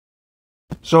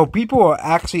So people are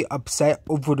actually upset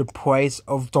over the price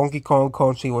of Donkey Kong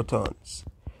Country Returns.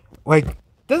 Like,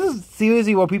 this is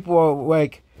seriously what people are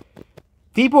like.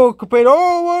 People complain,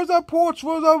 oh, where's our ports?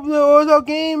 Where's our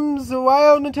games? Why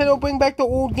don't Nintendo bring back the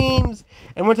old games?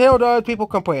 And when Nintendo does, people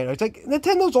complain. It's like,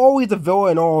 Nintendo's always the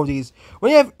villain in all of these.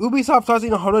 When you have Ubisoft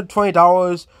charging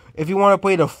 $120 if you want to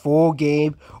play the full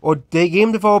game, or the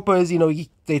game developers,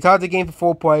 they charge the game for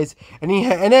full price, and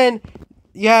then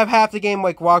you have half the game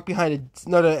like locked behind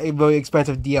another very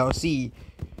expensive DLC.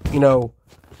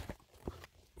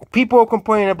 People are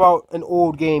complaining about an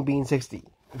old game being $60.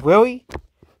 Really?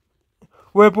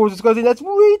 Whereas discussing that's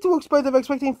way too expensive,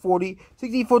 expecting $40,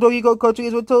 $60 for Donkey Kong Country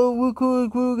is so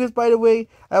cool. By the way,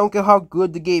 I don't care how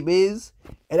good the game is,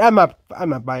 and I'm not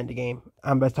buying the game.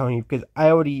 I'm just telling you because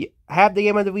I already have the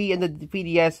game on the Wii and the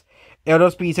 3DS. It'll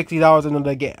just be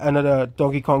 $60 another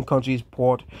Donkey Kong Country's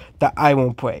port that I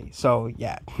won't play. So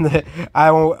yeah,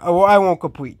 I won't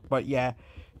complete. But yeah,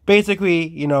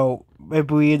 basically, I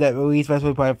believe that release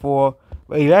Raspberry Pi 4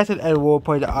 lasted and will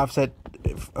play to offset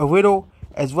a little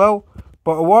as well.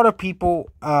 But a lot of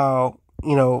people, the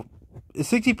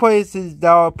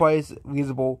 $60 price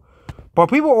reasonable. But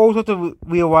people also have to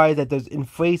realize that there's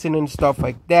inflation and stuff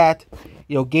like that.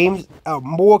 Games are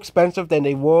more expensive than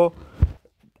they were.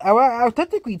 Are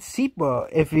technically cheaper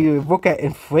if you look at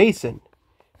inflation.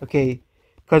 Okay?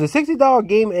 Because a $60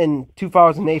 game in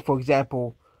 2008, for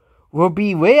example, will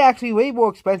be way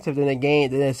more expensive than a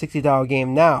 $60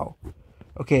 game now.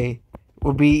 Okay?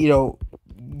 Will be,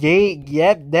 they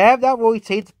have not really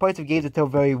changed the price of games until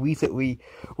very recently,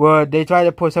 where they try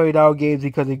to put $70 games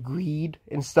because of greed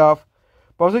and stuff.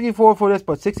 But I was looking forward for this,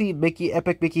 but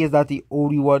Epic Mickey is not the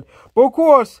only one. But of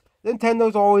course,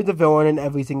 Nintendo's always the villain in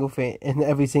every single thing, in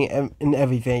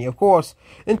everything. Of course,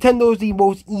 Nintendo's the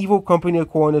most evil company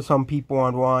according to some people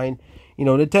online.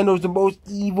 Nintendo's the most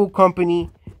evil company,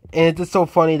 and it's just so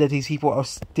funny that these people are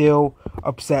still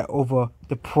upset over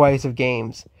the price of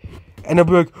games. And they'll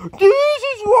be like, this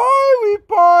is why we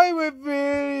buy with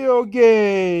video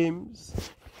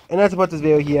games. And that's about this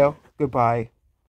video here. Goodbye.